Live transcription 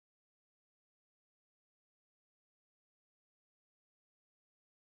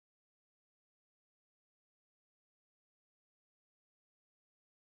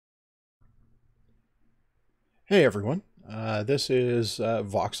Hey everyone, this is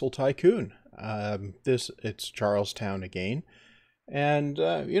Voxel Tycoon. It's Charlestown again, and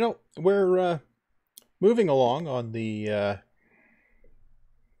we're moving along on the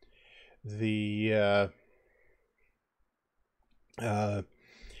uh,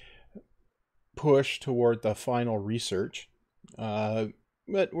 push toward the final research, uh,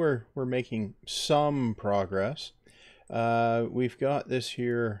 but we're making some progress. We've got this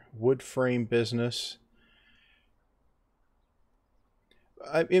here wood frame business.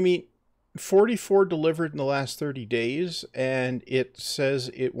 I mean, 44 delivered in the last 30 days, and it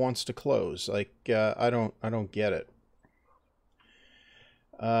says it wants to close. Like, I don't get it.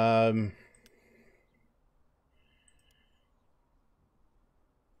 Um,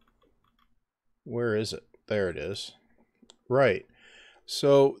 where is it? There it is. Right.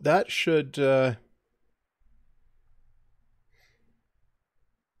 So that should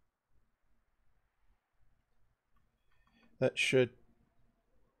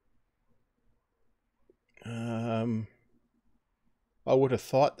um, I would have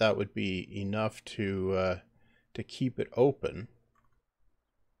thought that would be enough to keep it open.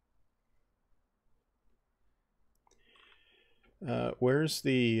 Where's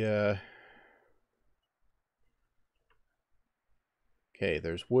the okay,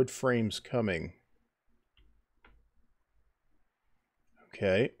 there's wood frames coming.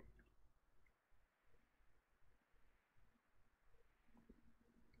 Okay.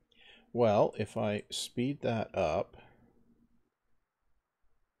 Well, if I speed that up,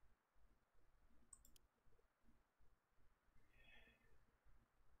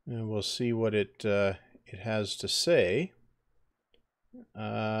 and we'll see what it has to say.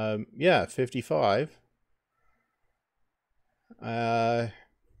 Yeah, 55. Uh,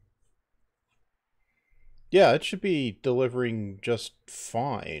 yeah, it should be delivering just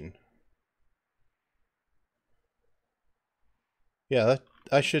fine. Yeah,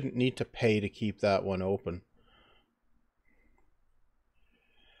 I shouldn't need to pay to keep that one open.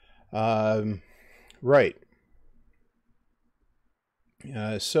 Um, right.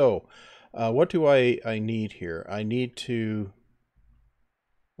 What do I need here? I need to.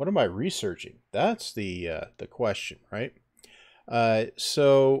 What am I researching? That's the question, right?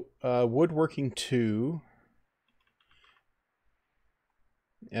 Woodworking 2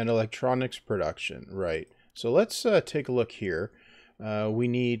 and electronics production, right? So let's take a look here. We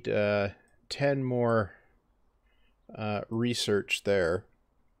need 10 more research there,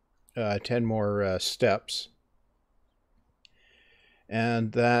 10 more steps.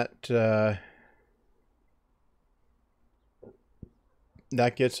 And that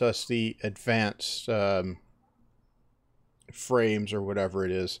gets us the advanced frames or whatever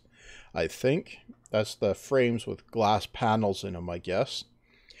it is. I think that's the frames with glass panels in them, I guess.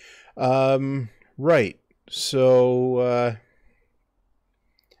 Right. So,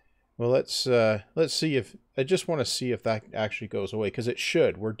 well, let's see if I just want to see if that actually goes away because it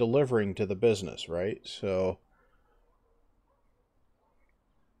should. We're delivering to the business, right? So,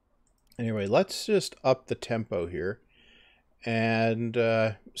 anyway, let's just up the tempo here and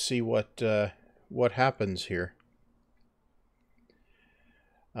see what happens here.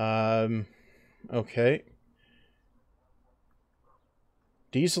 Okay.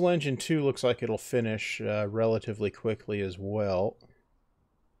 Diesel engine 2 looks like it'll finish relatively quickly as well.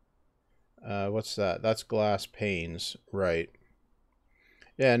 What's that? That's glass panes, right.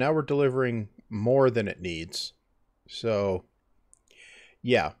 Yeah, now we're delivering more than it needs. So,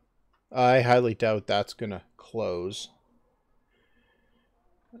 yeah, I highly doubt that's going to close.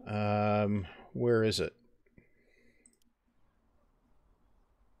 Where is it?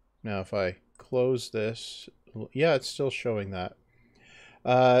 Now, if I close this, yeah, it's still showing that.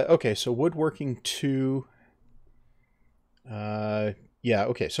 Okay, so woodworking 2. Yeah,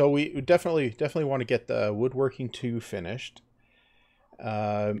 okay, so we definitely want to get the woodworking 2 finished.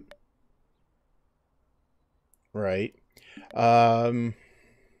 Right. Um,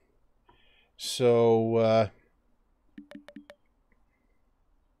 so,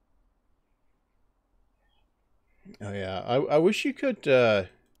 oh yeah, I wish you could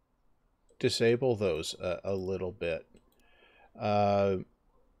disable those a little bit. Uh,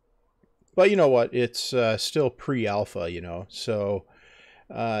 but you know what? It's still pre-alpha, so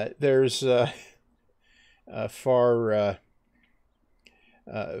there's far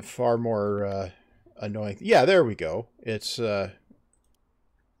far more annoying. Yeah, there we go. It's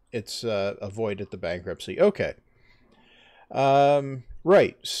avoided the bankruptcy. Okay.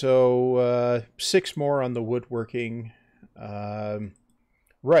 Right. So 6 more on the woodworking.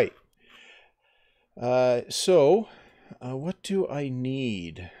 Right. So what do I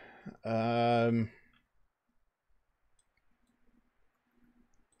need? Um,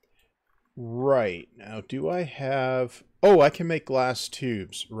 Right. Now, do I have... Oh, I can make glass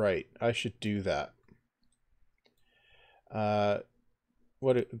tubes. Right. I should do that.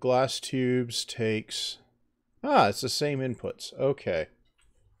 Glass tubes takes... Ah, it's the same inputs. Okay.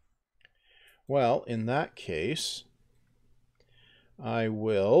 Well, in that case, I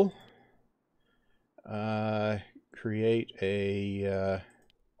will create a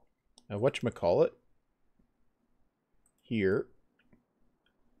whatchamacallit here.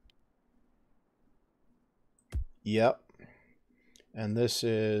 Yep. And this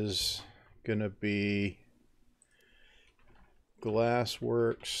is going to be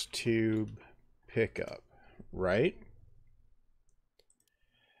Glassworks tube pickup, right?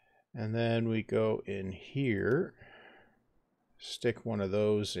 And then we go in here, stick one of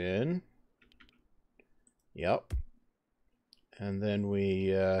those in. Yep. And then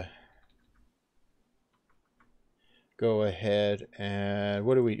we go ahead and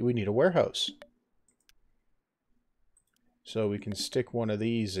what do we need a warehouse. So we can stick one of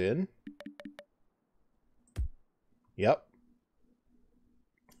these in. Yep.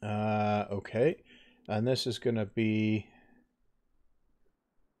 Okay. And this is going to be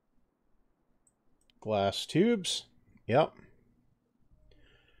glass tubes. Yep.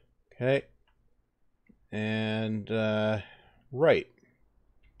 Okay. And right.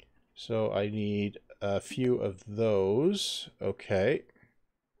 So I need a few of those. Okay.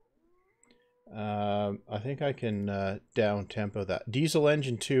 I think I can down tempo that. Diesel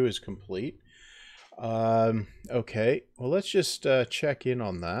engine 2 is complete. Okay. Well, let's just check in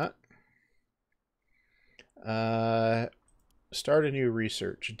on that. Start a new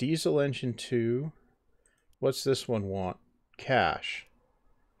research. Diesel engine 2. What's this one want? Cash.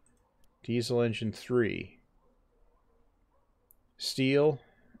 Diesel engine 3. Steel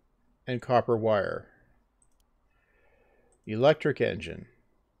and copper wire. Electric engine.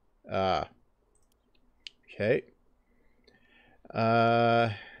 Okay.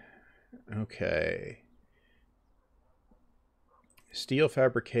 Okay. Steel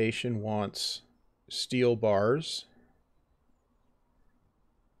fabrication wants steel bars.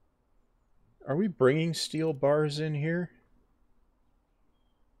 Are we bringing steel bars in here?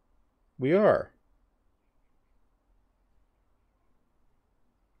 We are.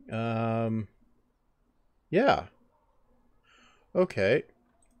 Yeah. Okay.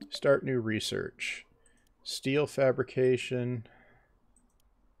 Start new research. Steel fabrication.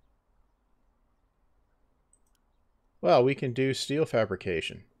 Well, we can do steel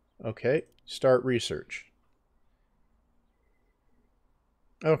fabrication. Okay. Start research.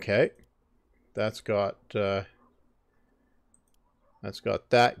 Okay. That's got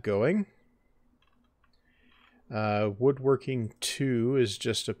that going. Woodworking 2 is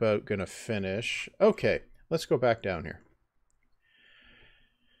just about going to finish. Okay, let's go back down here.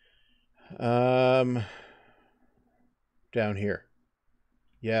 Down here.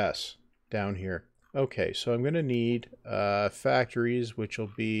 Yes, down here. Okay, so I'm going to need factories, which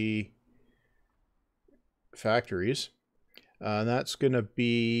will be factories. That's going to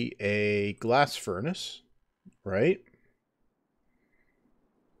be a glass furnace, right?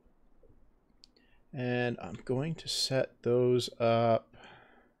 And I'm going to set those up.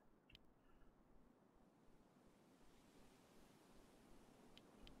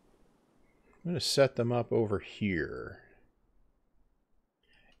 I'm going to set them up over here.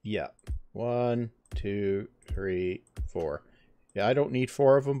 Yeah. 1, 2, 3, 4. Yeah, I don't need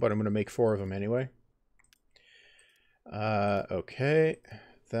 4 of them, but I'm going to make 4 of them anyway. Okay.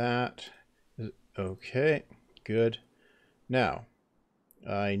 That is okay. Good. Now,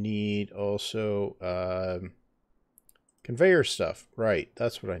 I need also conveyor stuff. Right,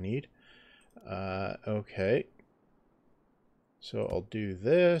 that's what I need. Okay. So I'll do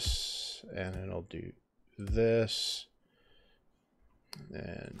this, and then I'll do this,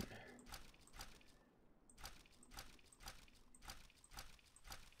 and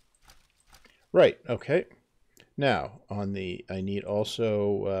right, okay. Now, on the, I need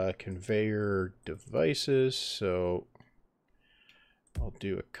also conveyor devices, so I'll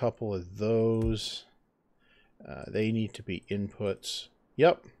do a couple of those. They need to be inputs.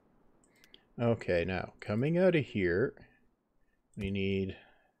 Yep. Okay, now, coming out of here, we need...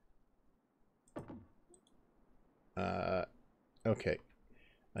 okay.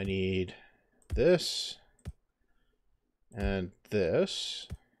 I need this, and this,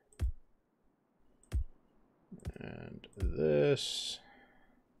 and this.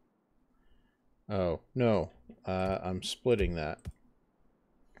 Oh, no. I'm splitting that.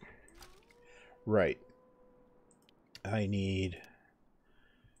 Right. I need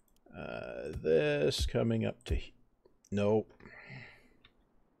this coming up to... Nope.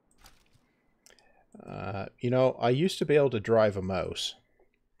 You know, I used to be able to drive a mouse.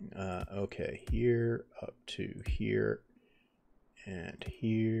 Okay, here up to here, and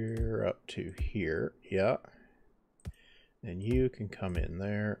here up to here. Yeah. And you can come in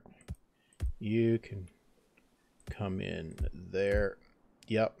there. You can come in there.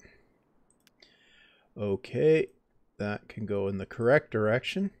 Yep. Okay, that can go in the correct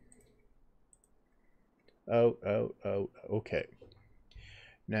direction. Oh, okay.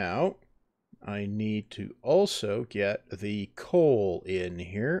 Now, I need to also get the coal in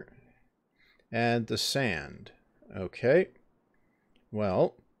here and the sand. Okay.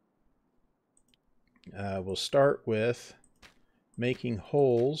 Well, we'll start with making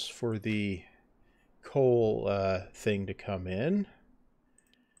holes for the coal thing to come in.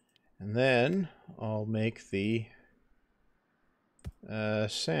 And then I'll make the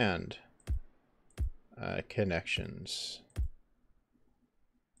sand connections.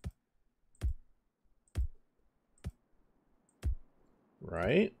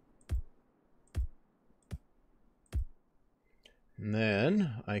 Right? And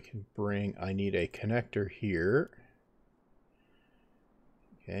then I need a connector here.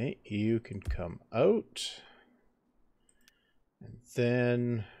 Okay, you can come out. And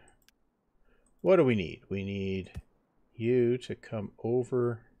then, what do we need? We need you to come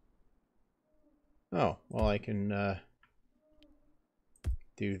over. Oh, well, I can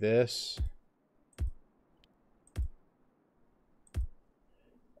do this.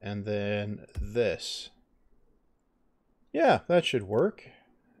 And then this. Yeah, that should work.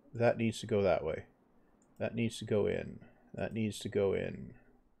 That needs to go that way. That needs to go in. That needs to go in.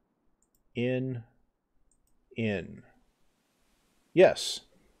 In. Yes.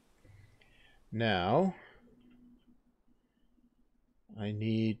 Now, I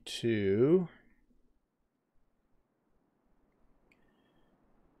need to...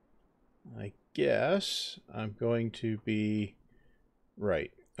 I guess I'm going to be...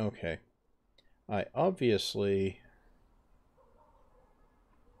 Right, okay. I obviously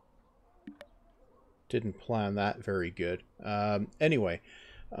didn't plan that very good. Anyway,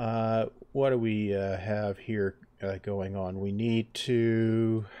 what do we have here going on? We need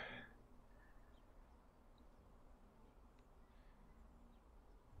to...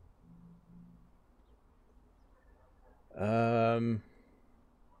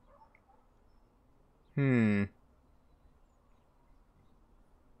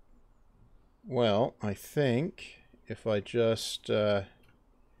 Well, I think if I just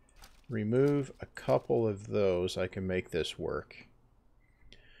remove a couple of those, I can make this work.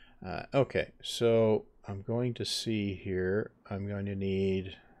 Okay, so I'm going to see here, I'm going to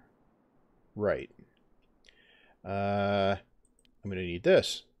need... Right. I'm going to need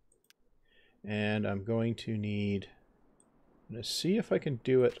this. And I'm going to need... I'm going to see if I can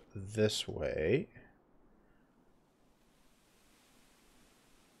do it this way.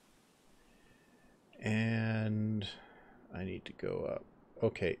 And I need to go up.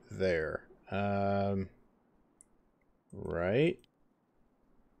 Okay, there. Right.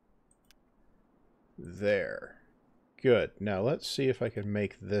 There. Good. Now let's see if I can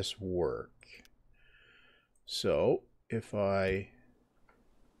make this work. So, if I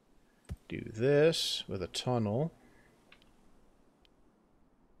do this with a tunnel...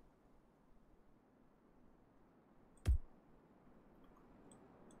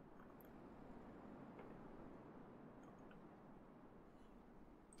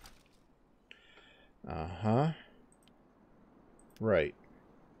 Uh-huh. Right.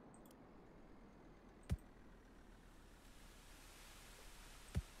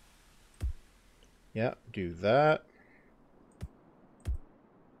 Yeah, do that.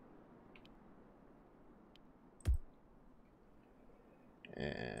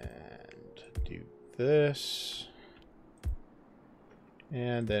 And do this.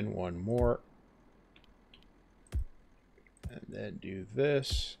 And then one more. And then do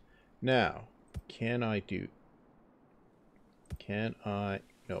this. Now,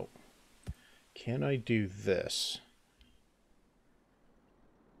 no. Can I do this?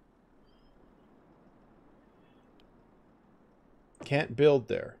 Can't build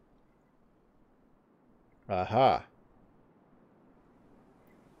there. Aha.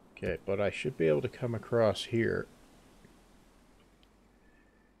 Okay, but I should be able to come across here.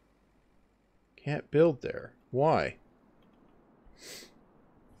 Can't build there. Why?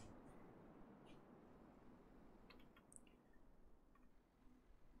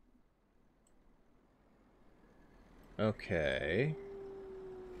 Okay.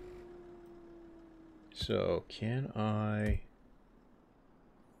 So, can I...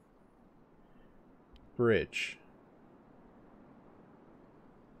 Bridge.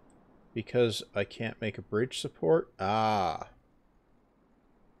 Because I can't make a bridge support? Ah.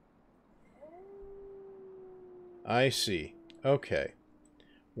 I see. Okay.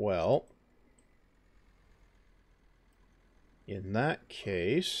 Well, in that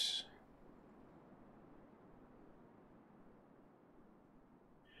case...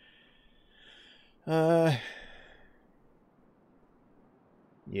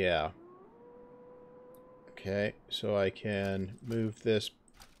 yeah. Okay, so I can move this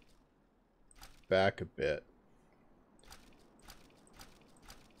back a bit.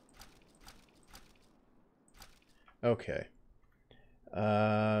 Okay.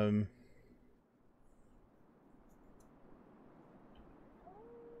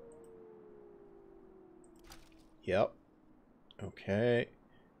 Yep. Okay.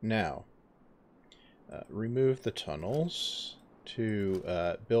 Now, remove the tunnels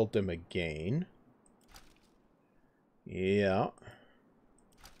to build them again. Yeah.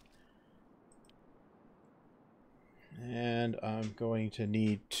 And I'm going to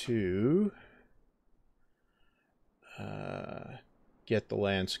need to get the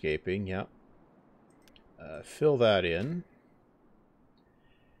landscaping. Yep. Fill that in.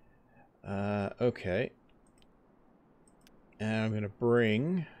 Okay. And I'm going to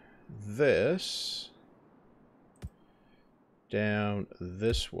bring this down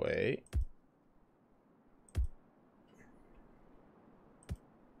this way.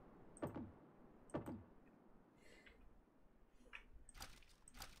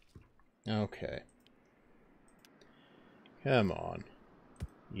 Okay. Come on.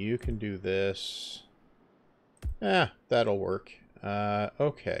 You can do this. That'll work.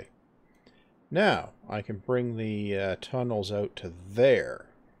 Okay. Now, I can bring the tunnels out to there.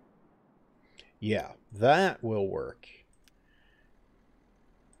 Yeah, that will work.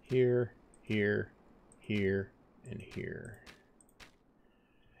 Here, here, here, and here.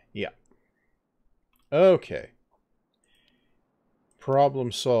 Yeah. Okay.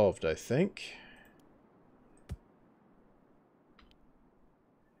 Problem solved, I think.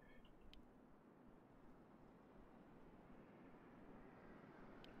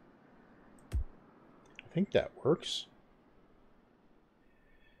 I think that works.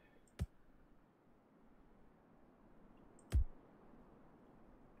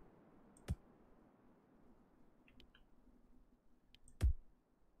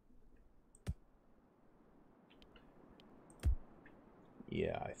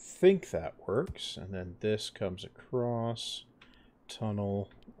 Yeah, I think that works. And then this comes across, tunnel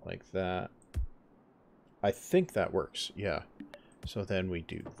like that. I think that works, yeah. So then we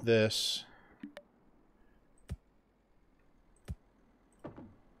do this.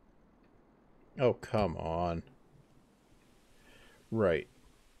 Oh, come on. Right.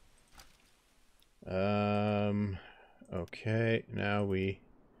 Okay, now we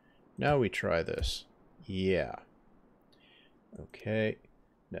try this. Yeah. Okay.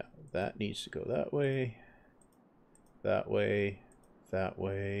 Now that needs to go that way. That way. That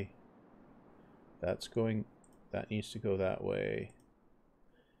way. That needs to go that way.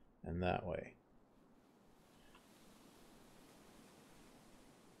 And that way.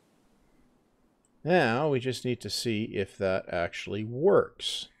 Now we just need to see if that actually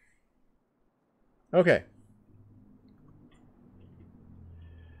works. Okay.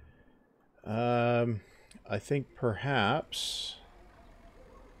 I think perhaps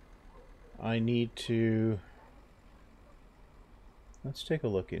I need to... Let's take a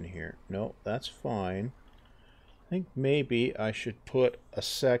look in here. No, that's fine. I think maybe I should put a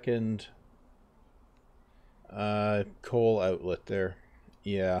second coal outlet there.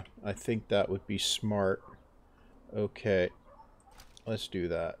 Yeah, I think that would be smart. Okay, let's do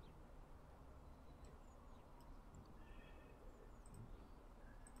that.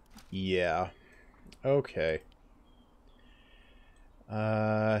 Yeah, okay.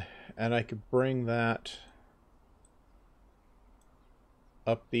 And I could bring that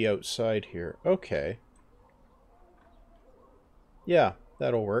up the outside here. Okay. Yeah,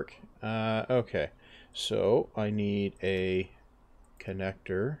 that'll work. Okay, so I need a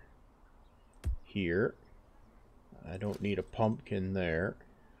connector here. I don't need a pumpkin there.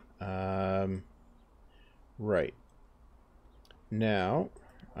 Right. Now,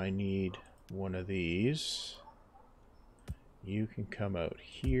 I need one of these. You can come out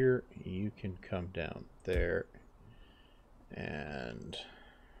here. You can come down there. And...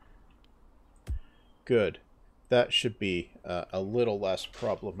 good. That should be a little less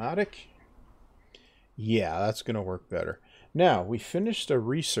problematic. Yeah, that's going to work better. Now, we finished a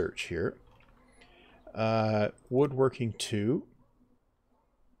research here. Woodworking 2.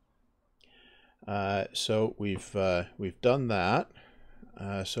 So we've done that.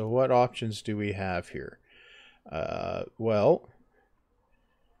 So what options do we have here? Well,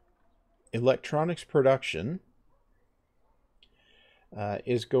 electronics production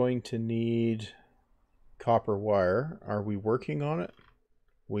is going to need copper wire. Are we working on it?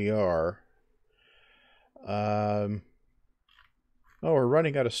 We are. Oh, we're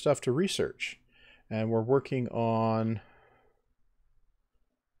running out of stuff to research. And we're working on...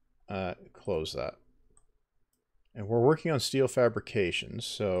 close that. And we're working on steel fabrications,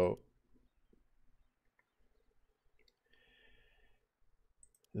 so...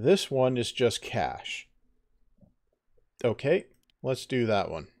 This one is just cash. Okay, let's do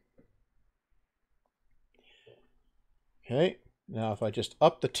that one. Okay, now if I just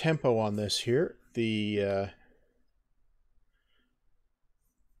up the tempo on this here,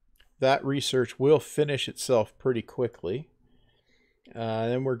 that research will finish itself pretty quickly.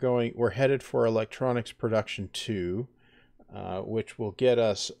 Then we're headed for electronics production 2, which will get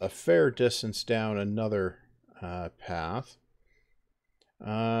us a fair distance down another path.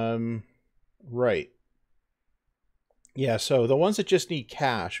 Right. Yeah, so the ones that just need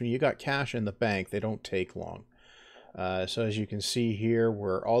cash, when you got cash in the bank, they don't take long. So as you can see here,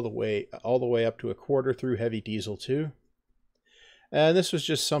 we're all the way up to a quarter through heavy diesel 2. And this was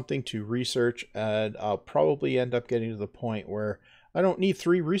just something to research, and I'll probably end up getting to the point where I don't need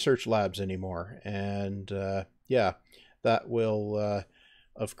 3 research labs anymore. And yeah, that will,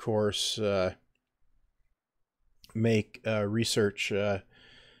 of course, make research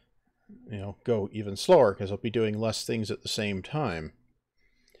go even slower, because I'll be doing less things at the same time.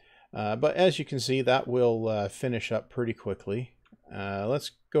 But as you can see, that will finish up pretty quickly.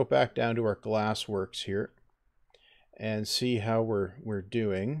 Let's go back down to our glass works here and see how we're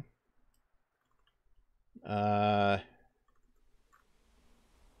doing.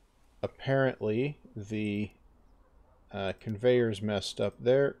 Apparently the conveyor's messed up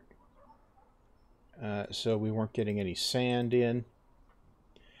there, so we weren't getting any sand in.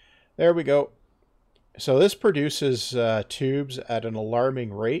 There we go. So this produces tubes at an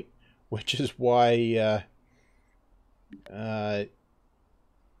alarming rate, which is why, yeah,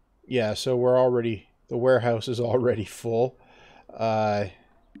 so the warehouse is already full.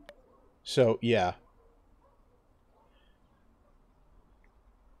 So, yeah.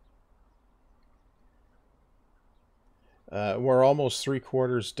 We're almost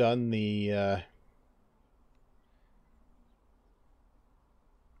 3/4 done the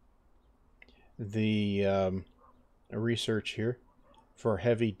research here for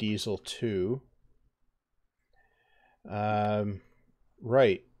heavy diesel 2.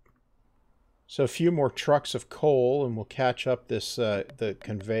 Right. So a few more trucks of coal and we'll catch up this the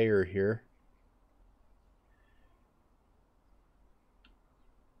conveyor here.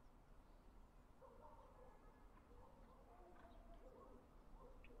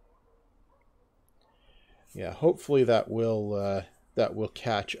 Yeah, hopefully that will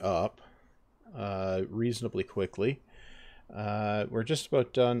catch up reasonably quickly. We're just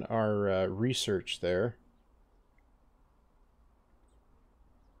about done our research there.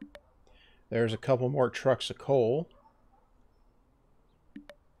 There's a couple more trucks of coal.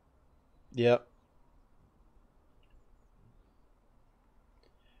 Yep.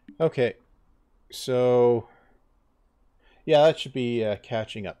 Okay. So, yeah, that should be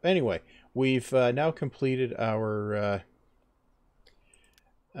catching up. Anyway, we've now completed our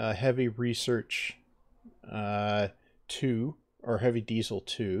heavy research 2, or heavy diesel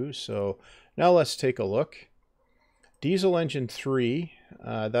 2. So now let's take a look. Diesel engine 3,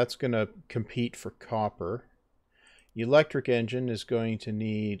 that's going to compete for copper. Electric engine is going to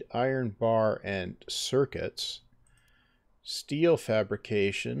need iron bar and circuits. Steel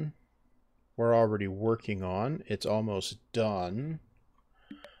fabrication, we're already working on. It's almost done.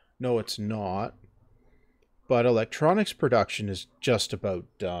 No, it's not. But electronics production is just about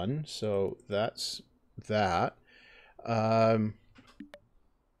done. So that's that.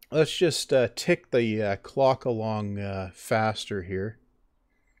 Let's just tick the clock along faster here.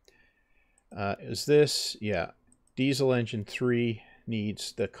 Is this? Yeah. Diesel engine 3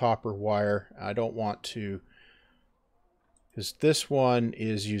 needs the copper wire. I don't want to, because this one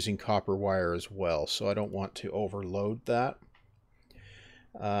is using copper wire as well, so I don't want to overload that.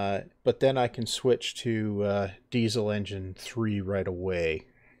 But then I can switch to diesel engine 3 right away.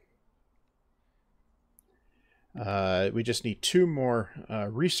 We just need 2 more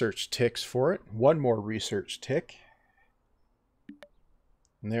research ticks for it. 1 more research tick.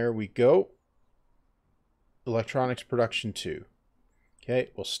 And there we go. Electronics production 2. Okay,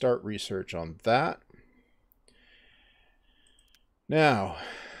 we'll start research on that. Now,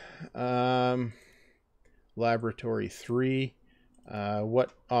 laboratory 3.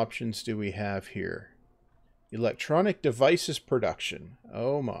 What options do we have here? Electronic devices production.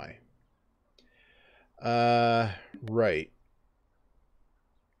 Oh my. Right.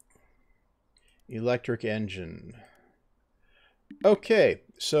 Electric engine. Okay,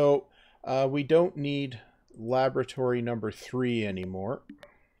 so we don't need laboratory number 3 anymore.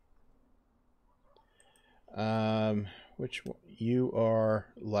 Which one? You are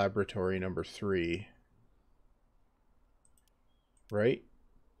laboratory number 3. Right?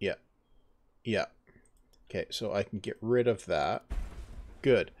 Yeah. Yeah. Okay, so I can get rid of that.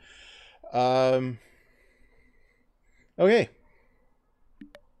 Good. Okay.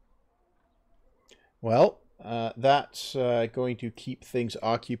 Well, that's going to keep things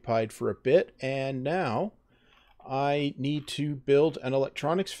occupied for a bit, and now I need to build an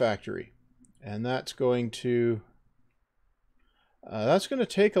electronics factory, and that's going to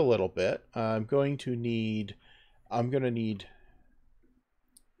take a little bit. I'm going to need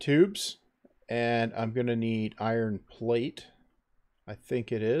tubes, and I'm going to need iron plate, I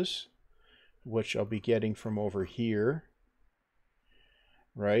think it is, which I'll be getting from over here.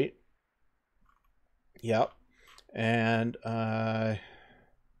 Right? Yep. And,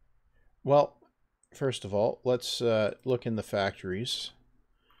 well, first of all, let's look in the factories.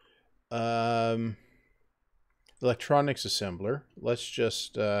 Electronics assembler. Let's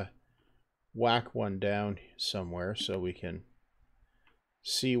just whack one down somewhere so we can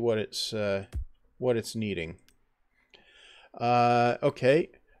see what it's needing. Okay.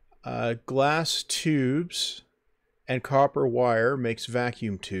 Glass tubes and copper wire makes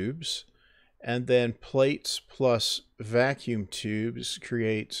vacuum tubes, and then plates plus vacuum tubes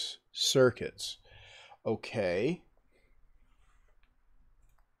creates circuits. Okay.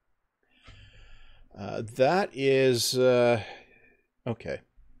 That is okay.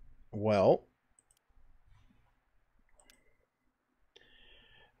 Well,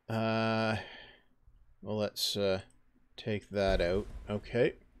 let's take that out.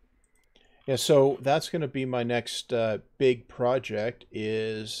 Okay. Yeah, so that's going to be my next big project,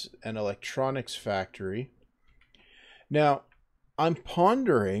 is an electronics factory. Now, I'm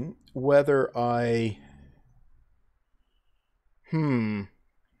pondering whether I'm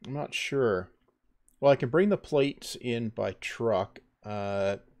not sure. Well, I can bring the plates in by truck,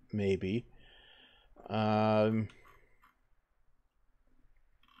 maybe. I'm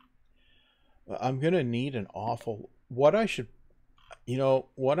going to need an awful... What I should...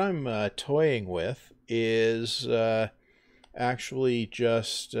 what I'm toying with is actually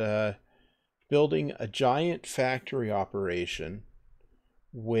just building a giant factory operation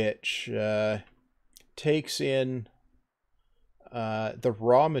which takes in the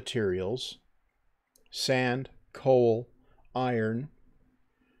raw materials, sand, coal, iron,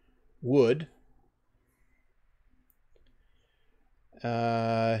 wood,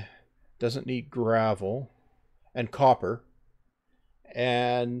 doesn't need gravel, and copper,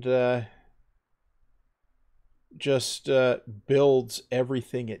 and just builds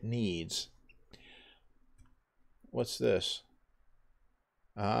everything it needs. What's this?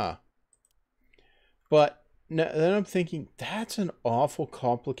 Ah. But then I'm thinking, that's an awful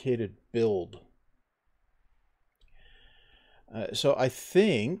complicated build. So I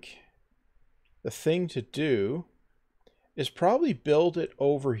think the thing to do is probably build it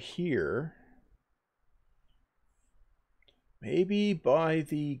over here. Maybe by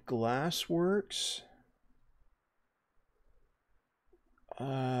the glassworks?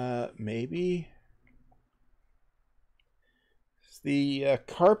 Maybe. The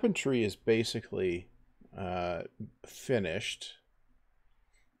carpentry is basically finished.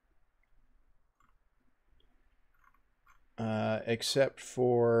 Except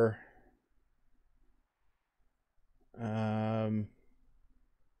for...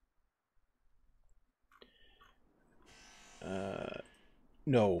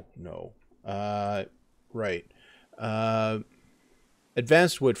 no. Right.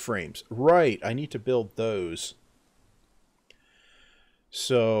 Advanced wood frames. Right, I need to build those.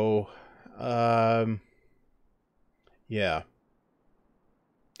 So, yeah.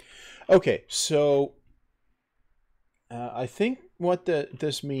 Okay, so I think what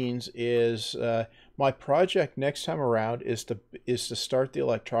this means is my project next time around is to start the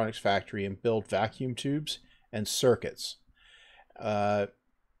electronics factory and build vacuum tubes and circuits. I'm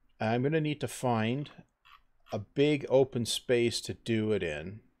going to need to find a big open space to do it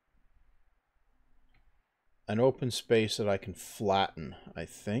in. An open space that I can flatten, I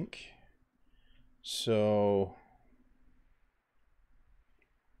think. So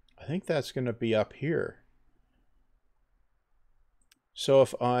I think that's going to be up here. So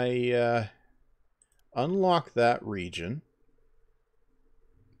if I unlock that region,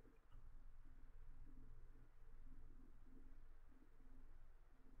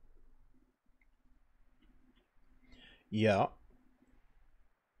 Yeah.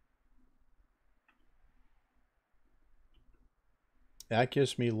 That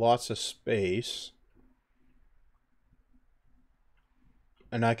gives me lots of space.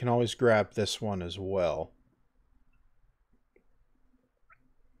 And I can always grab this one as well.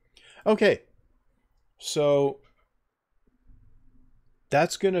 Okay. So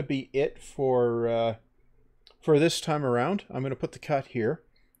that's going to be it for this time around. I'm going to put the cut here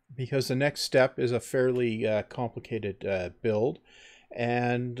because the next step is a fairly complicated build.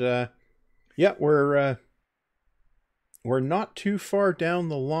 And yeah, we're not too far down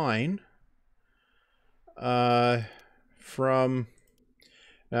the line from...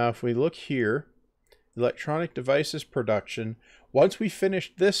 Now, if we look here, electronic devices production, once we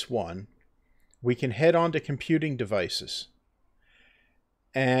finish this one, we can head on to computing devices.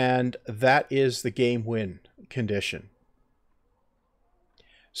 And that is the game win condition.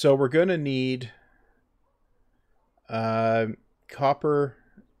 So we're going to need copper.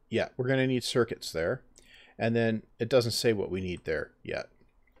 Yeah, we're going to need circuits there. And then it doesn't say what we need there yet.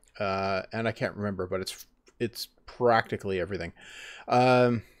 And I can't remember, but it's practically everything.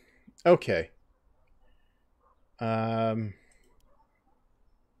 Okay.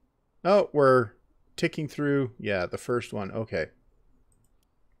 Oh, we're ticking through. Yeah, the first one. Okay.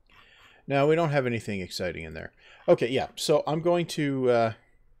 Now, we don't have anything exciting in there. Okay, yeah. So I'm going to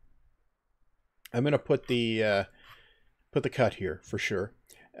put the cut here for sure.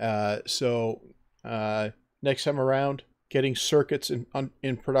 So next time around, getting circuits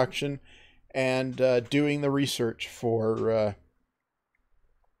in production and doing the research for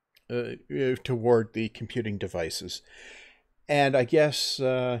toward the computing devices. And I guess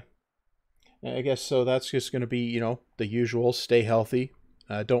so that's just going to be, you know, the usual: stay healthy,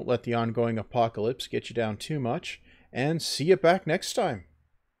 don't let the ongoing apocalypse get you down too much, and see you back next time.